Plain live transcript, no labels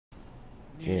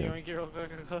You want to get real quick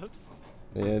Eclipse?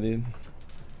 Yeah, dude.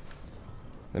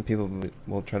 Then people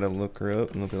will try to look her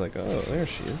up and they'll be like, oh, there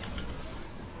she is.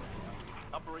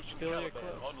 Operation Caliban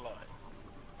online.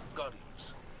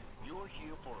 Guardians, you're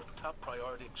here for a top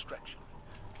priority extraction.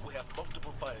 We have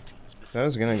multiple fire teams missing. I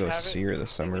was gonna go see her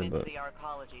this summer, but the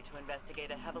arcology to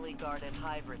investigate a heavily guarded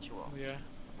hive ritual. Yeah.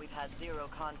 We've had zero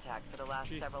contact for the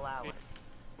last several hours,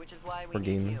 which is why we we're need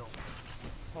gaming. you.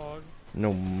 Hog.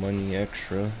 No money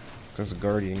extra, because the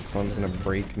Guardian Fun's gonna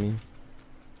break me.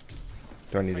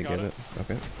 Do I need to get it?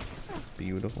 Okay.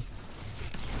 Beautiful.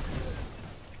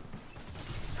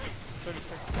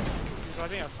 36. I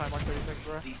think that's time mark 36,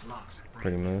 bro.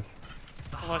 Pretty much.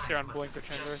 Unless you're on blink or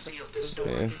change or something.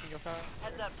 Yeah.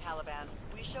 Heads up, Caliban.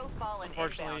 We show fallen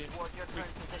Unfortunately, inbound toward your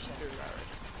current position.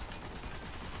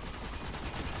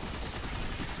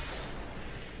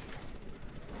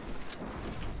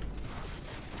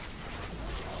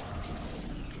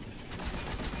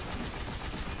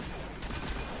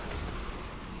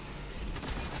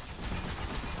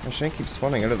 My shank keeps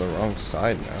spawning out of the wrong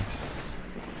side now.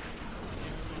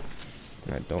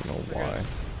 And I don't know why.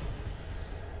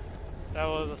 That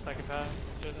was a second pass.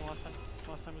 It's better than last time.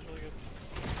 Last time was really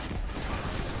good.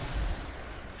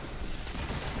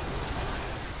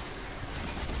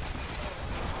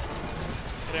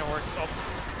 It didn't work.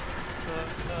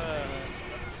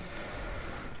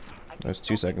 That's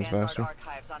 2 seconds faster.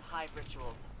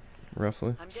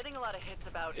 Roughly. I'm getting a lot of hits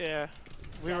about. Yeah.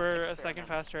 We were a second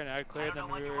faster and ad cleared, then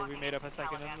we made up a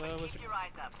second in the wizard. Keep your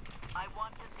eyes up. I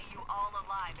want to see you all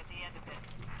alive at the end of this.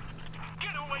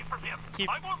 Get away from him! Keep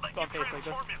I won't let on you pace like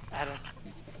this. transform him. Adam.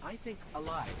 I think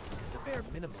alive is the bare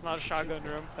minimum. It's not a shotgun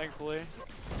room, thankfully.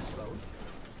 Slow.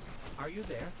 Are you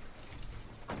there?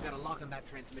 I've got a lock on that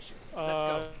transmission. Let's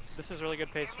go. This is really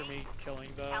good pace for me killing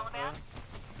the Caliban? wizard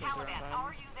Caliban, on how time.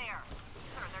 are you there?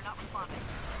 Sir, they're not responding.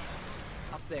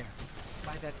 Up there,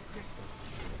 by that crystal.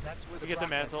 That's where We get the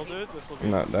mantle, dude. This will be.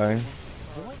 I'm not dying.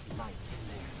 Void light in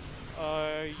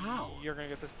there. How? You're gonna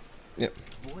get this. Yep.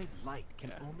 Void light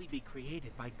can only be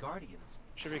created by guardians.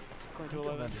 Should be clean I to don't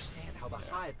 11. understand how the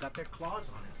hive got their claws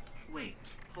on it. Wait,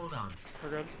 hold on. We're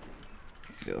good.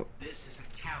 Yep. This is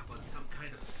a cap on some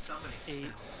kind of summoning 8.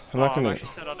 I'm not I'm gonna. actually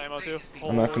set on ammo too.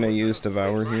 I'm not gonna use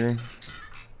Devour here.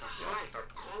 The hive are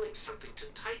calling something to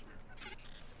Titan.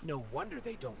 No wonder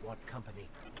they don't want company.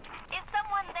 Is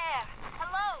someone there?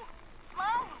 Hello?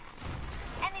 Sloan?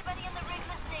 Anybody in the rig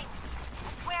listening?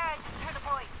 I swear I just heard a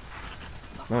voice.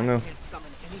 I don't know. Can't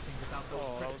summon anything without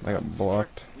those crystals. I got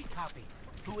blocked. We copy.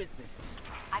 Who is this?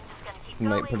 I'm just gonna keep He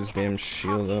might going put his and damn keep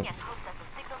shield talking up. and hope that the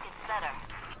signal gets better.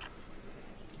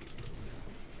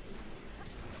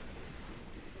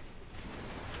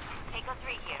 Takeo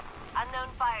 3 here. Unknown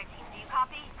fire team. Do you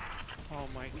copy? Oh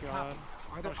my god.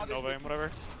 Are there Bunch of others Nova with and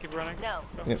whatever. Keep running. No,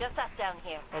 Yep. just us down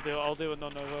here. I'll do with no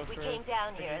Nova We for came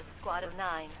down here as a squad of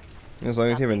 9. As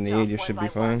long as you have a Got picked need, off you one should by be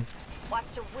fine. one.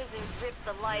 Watched a wizard rip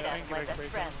the light Yeah, out I of can my get best back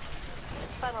friend.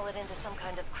 Funnel it into some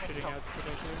kind of shooting crystal. out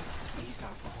potentially. These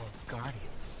are all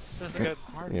guardians. This is good.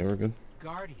 Yeah, we're good.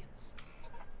 Guardians.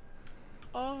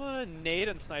 Nade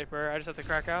and sniper. I just have to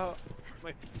crack out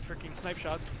my freaking snipe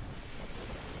shot.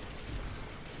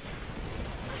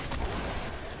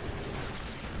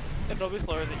 It'll be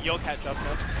slower than you'll catch up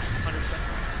though.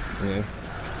 100%. Yeah.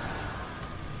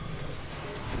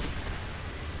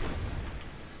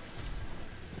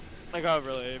 I got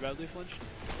really badly flinched.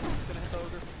 Gonna hit the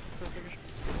ogre for a second.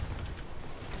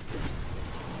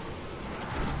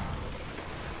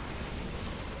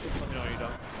 Let me know you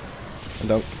don't. I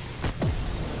don't.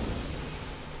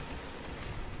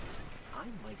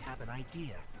 I might have an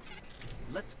idea.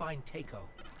 Let's find Takeo.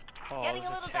 Oh, Getting this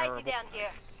a is little terrible. dicey down here.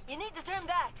 You need to turn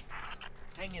back.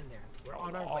 Hang in there. We're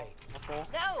on our way. Awful.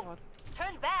 No,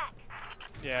 turn back.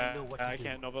 Yeah, I know what to I do.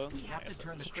 can't Nova. We have to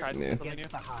turn the Just try to crystals something new.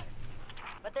 against the hive.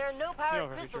 But there are no powered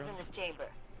Yeah, crystals true. in this chamber.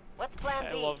 What's plan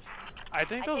I B? love. I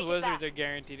think I those take it wizards back. are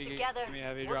guaranteed to Together, give me a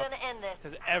heavy we're drop. gonna end this.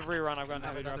 Because every run I've gotten a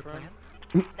Have heavy drop another from.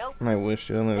 plan? Nope. I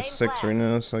wish I only have Same 6 right plan.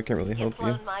 now, so I can't really Give help you.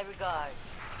 Sloan my regards.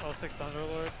 Oh, 6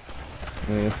 Thunderlord.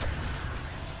 Yeah.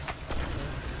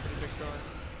 Pretty big star.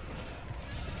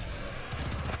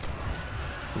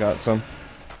 Got some.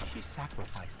 She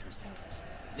sacrificed herself.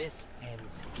 This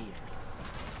ends here.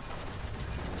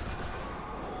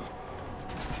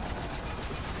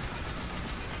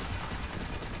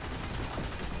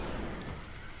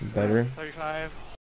 Better. 35.